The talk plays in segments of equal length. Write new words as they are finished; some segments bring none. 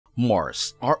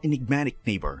Mars, our enigmatic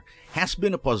neighbor, has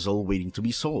been a puzzle waiting to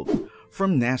be solved.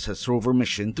 From NASA's rover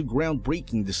mission to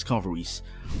groundbreaking discoveries,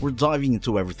 we're diving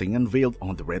into everything unveiled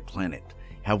on the red planet.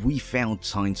 Have we found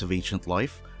signs of ancient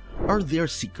life? Are there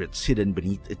secrets hidden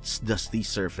beneath its dusty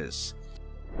surface?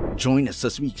 Join us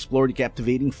as we explore the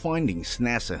captivating findings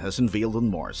NASA has unveiled on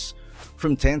Mars,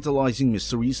 from tantalizing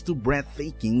mysteries to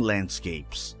breathtaking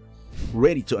landscapes.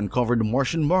 Ready to uncover the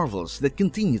Martian marvels that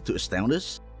continue to astound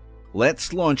us?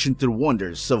 Let's launch into the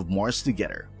wonders of Mars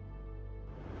together.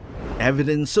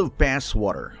 Evidence of past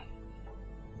water.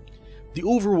 The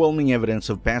overwhelming evidence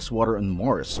of past water on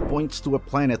Mars points to a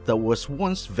planet that was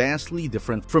once vastly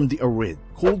different from the arid,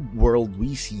 cold world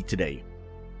we see today.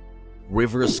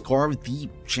 Rivers carved deep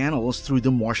channels through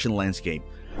the Martian landscape,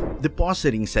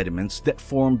 depositing sediments that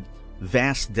formed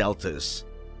vast deltas.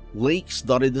 Lakes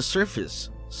dotted the surface,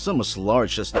 some as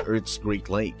large as the Earth's Great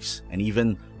Lakes, and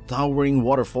even towering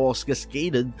waterfalls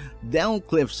cascaded down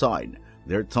cliffside,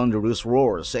 their thunderous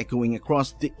roars echoing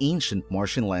across the ancient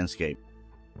Martian landscape.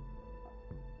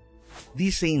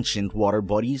 These ancient water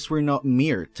bodies were not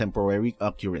mere temporary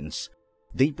occurrence.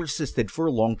 They persisted for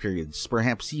long periods,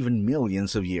 perhaps even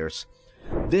millions of years.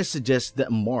 This suggests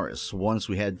that Mars once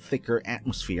had thicker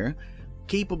atmosphere,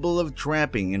 capable of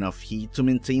trapping enough heat to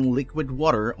maintain liquid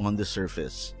water on the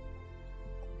surface.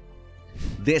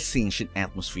 This ancient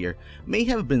atmosphere may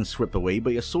have been stripped away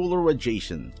by a solar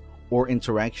radiation or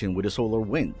interaction with a solar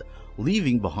wind,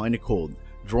 leaving behind the cold,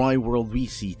 dry world we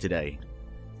see today.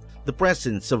 The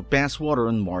presence of past water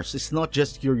on Mars is not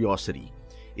just curiosity.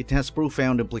 It has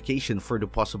profound implication for the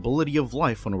possibility of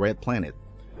life on a red planet.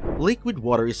 Liquid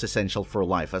water is essential for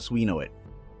life as we know it,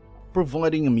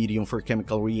 providing a medium for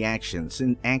chemical reactions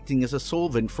and acting as a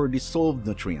solvent for dissolved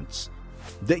nutrients.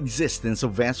 The existence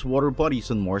of vast water bodies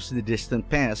on Mars in the distant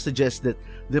past suggests that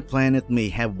the planet may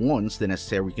have once the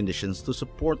necessary conditions to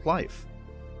support life.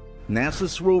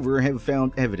 NASA's rover have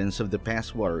found evidence of the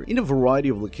past water in a variety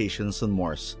of locations on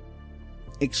Mars.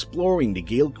 Exploring the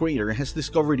Gale crater has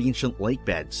discovered ancient lake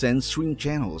beds and stream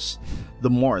channels. The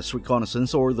Mars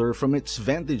Reconnaissance Orbiter, from its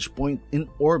vantage point in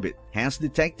orbit, has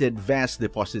detected vast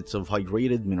deposits of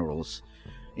hydrated minerals,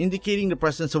 indicating the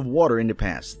presence of water in the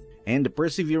past. And the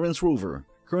Perseverance rover,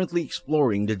 currently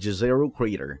exploring the Jezero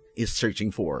crater, is searching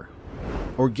for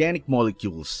organic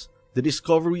molecules. The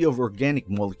discovery of organic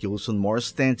molecules on Mars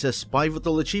stands as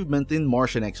pivotal achievement in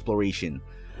Martian exploration.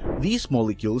 These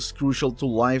molecules, crucial to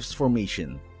life's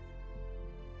formation,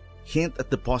 hint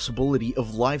at the possibility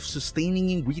of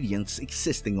life-sustaining ingredients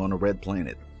existing on a red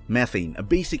planet. Methane, a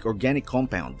basic organic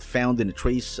compound found in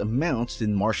trace amounts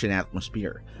in Martian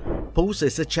atmosphere,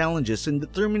 poses challenges in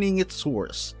determining its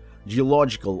source,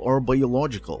 geological or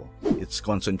biological. Its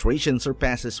concentration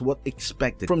surpasses what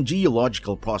expected from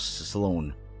geological processes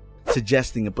alone,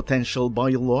 suggesting a potential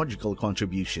biological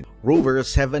contribution.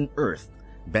 Rovers have unearthed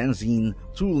benzene,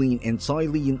 toluene, and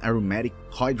xylene aromatic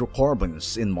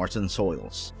hydrocarbons in Martian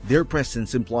soils. Their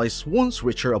presence implies once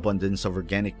richer abundance of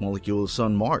organic molecules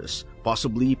on Mars,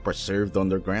 possibly preserved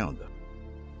underground.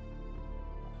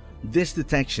 This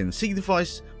detection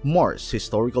signifies Mars'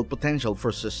 historical potential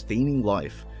for sustaining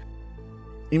life,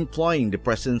 implying the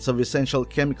presence of essential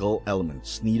chemical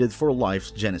elements needed for life's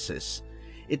genesis.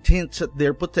 It hints at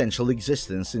their potential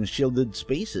existence in shielded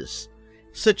spaces,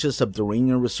 such as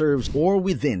subterranean reserves or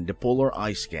within the polar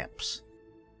ice caps.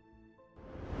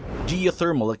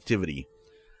 Geothermal activity.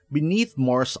 Beneath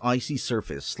Mars' icy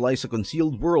surface lies a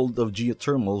concealed world of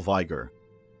geothermal vigor,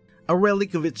 a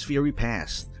relic of its fiery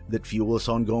past that fuels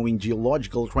ongoing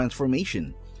geological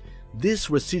transformation. This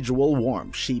residual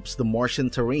warmth shapes the Martian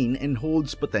terrain and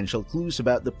holds potential clues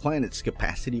about the planet's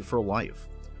capacity for life.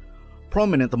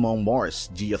 Prominent among Mars'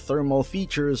 geothermal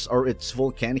features are its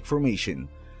volcanic formation,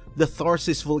 the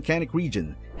Tharsis volcanic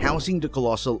region, housing the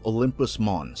colossal Olympus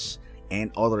Mons,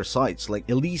 and other sites like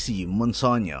Elysium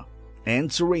Monsanya and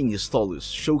Serenius Tolus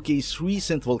showcase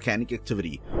recent volcanic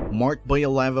activity marked by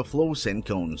lava flows and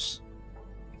cones.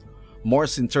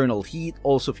 Mars' internal heat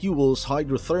also fuels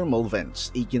hydrothermal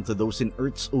vents akin to those in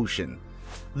Earth's ocean.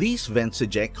 These vents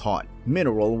eject hot,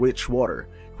 mineral-rich water,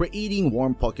 creating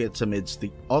warm pockets amidst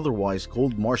the otherwise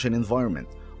cold Martian environment.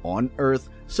 On Earth,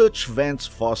 such vents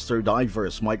foster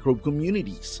diverse microbe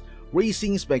communities,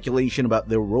 raising speculation about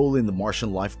their role in the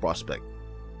Martian life prospect.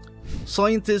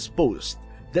 Scientists boast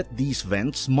that these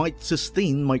vents might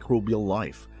sustain microbial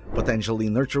life, potentially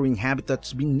nurturing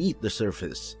habitats beneath the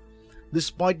surface.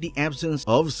 Despite the absence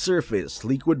of surface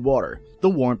liquid water, the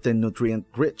warmth and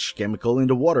nutrient-rich chemical in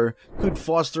the water could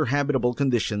foster habitable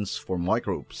conditions for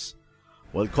microbes.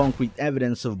 While concrete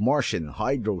evidence of Martian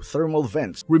hydrothermal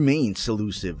vents remains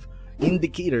elusive,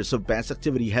 indicators of past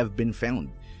activity have been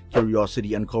found.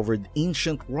 Curiosity uncovered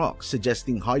ancient rocks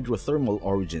suggesting hydrothermal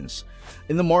origins,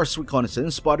 and the Mars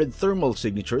reconnaissance spotted thermal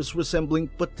signatures resembling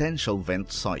potential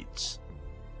vent sites.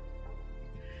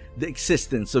 The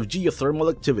existence of geothermal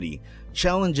activity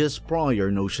challenges prior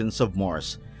notions of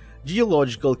Mars,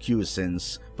 geological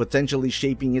quiescence potentially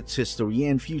shaping its history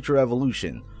and future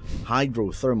evolution,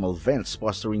 hydrothermal vents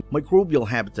fostering microbial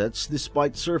habitats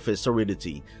despite surface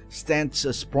aridity, stands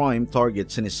as prime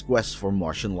targets in his quest for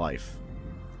Martian life.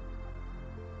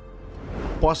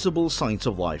 Possible signs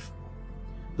of life.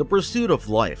 The pursuit of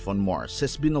life on Mars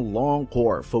has been a long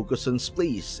core focus on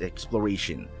space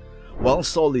exploration. While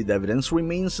solid evidence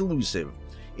remains elusive,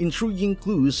 intriguing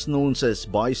clues known as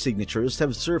biosignatures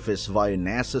have surfaced via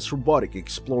NASA's robotic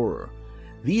explorer.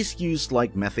 These cues,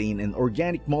 like methane and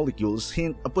organic molecules,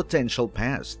 hint a potential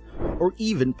past or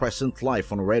even present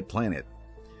life on a red planet.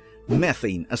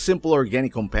 Methane, a simple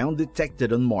organic compound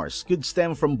detected on Mars, could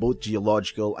stem from both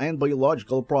geological and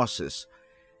biological process.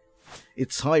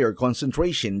 Its higher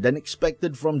concentration than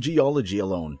expected from geology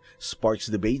alone sparks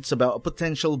debates about a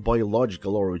potential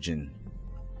biological origin.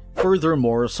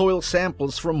 Furthermore, soil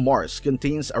samples from Mars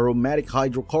contains aromatic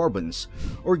hydrocarbons,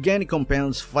 organic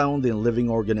compounds found in living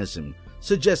organisms,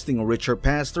 suggesting a richer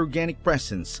past organic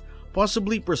presence,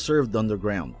 possibly preserved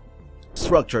underground.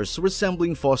 Structures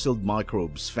resembling fossil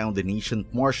microbes found in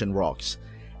ancient Martian rocks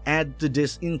add to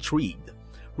this intrigue.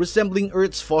 Resembling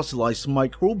Earth's fossilized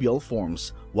microbial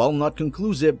forms, while not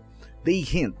conclusive, they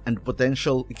hint at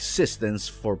potential existence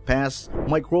for past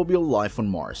microbial life on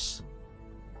Mars.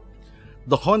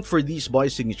 The hunt for these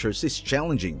biosignatures is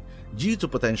challenging due to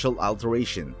potential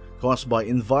alteration caused by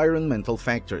environmental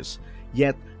factors,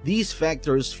 yet these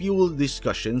factors fuel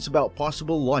discussions about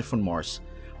possible life on Mars,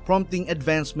 prompting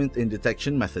advancement in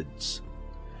detection methods.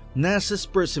 NASA's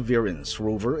Perseverance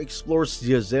rover explores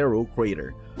the Zero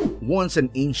crater, once an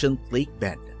ancient lake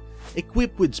bed.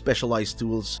 Equipped with specialized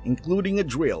tools, including a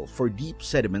drill for deep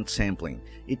sediment sampling,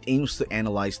 it aims to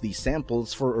analyze these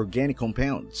samples for organic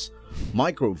compounds,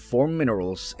 microbe-formed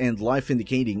minerals, and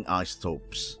life-indicating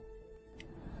isotopes.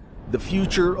 The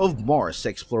future of Mars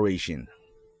exploration.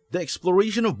 The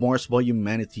exploration of Mars by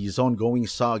humanity's ongoing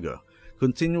saga,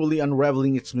 continually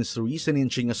unraveling its mysteries and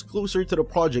inching us closer to the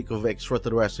project of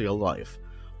extraterrestrial life.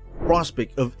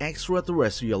 Prospect of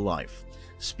extraterrestrial life.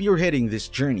 Spearheading this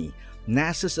journey,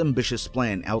 NASA's ambitious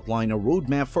plan outlined a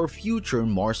roadmap for a future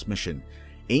Mars mission,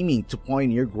 aiming to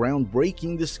pioneer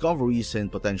groundbreaking discoveries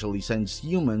and potentially send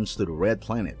humans to the Red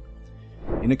Planet.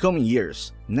 In the coming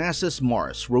years, NASA's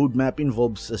Mars roadmap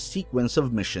involves a sequence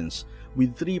of missions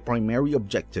with three primary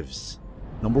objectives.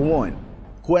 Number 1.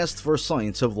 Quest for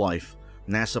signs of life.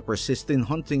 NASA persists in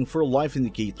hunting for life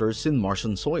indicators in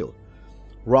Martian soil,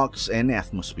 rocks, and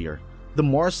atmosphere. The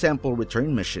Mars Sample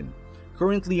Return mission,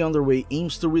 currently underway,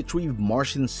 aims to retrieve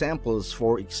Martian samples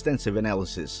for extensive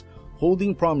analysis,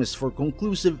 holding promise for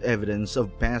conclusive evidence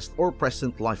of past or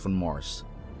present life on Mars.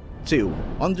 2.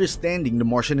 Understanding the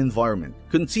Martian environment.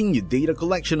 Continued data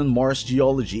collection on Mars'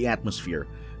 geology, atmosphere,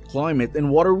 climate, and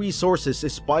water resources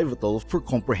is pivotal for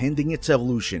comprehending its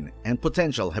evolution and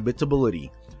potential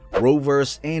habitability.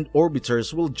 Rovers and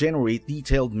orbiters will generate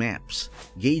detailed maps,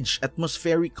 gauge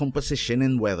atmospheric composition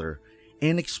and weather,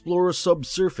 and explore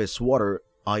subsurface water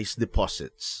ice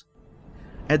deposits.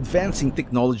 Advancing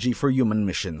technology for human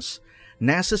missions.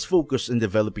 NASA's focus on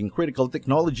developing critical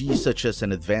technologies such as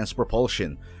an advanced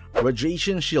propulsion,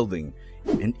 radiation shielding,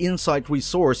 and in-site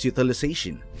resource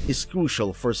utilization is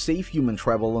crucial for safe human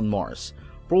travel on Mars,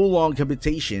 prolonged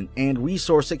habitation, and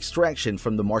resource extraction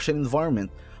from the Martian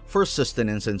environment for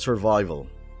sustenance and survival.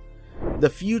 The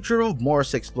future of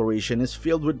Mars exploration is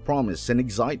filled with promise and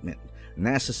excitement.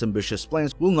 NASA's ambitious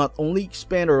plans will not only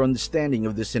expand our understanding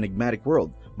of this enigmatic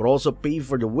world, but also pave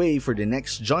the way for the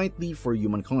next giant leap for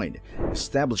humankind,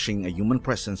 establishing a human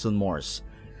presence on Mars.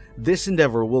 This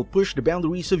endeavor will push the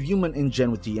boundaries of human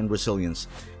ingenuity and resilience,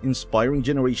 inspiring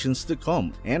generations to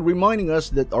come, and reminding us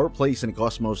that our place in the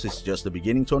cosmos is just the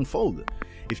beginning to unfold.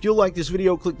 If you like this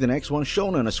video, click the next one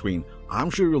shown on the screen. I'm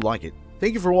sure you'll like it.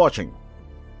 Thank you for watching.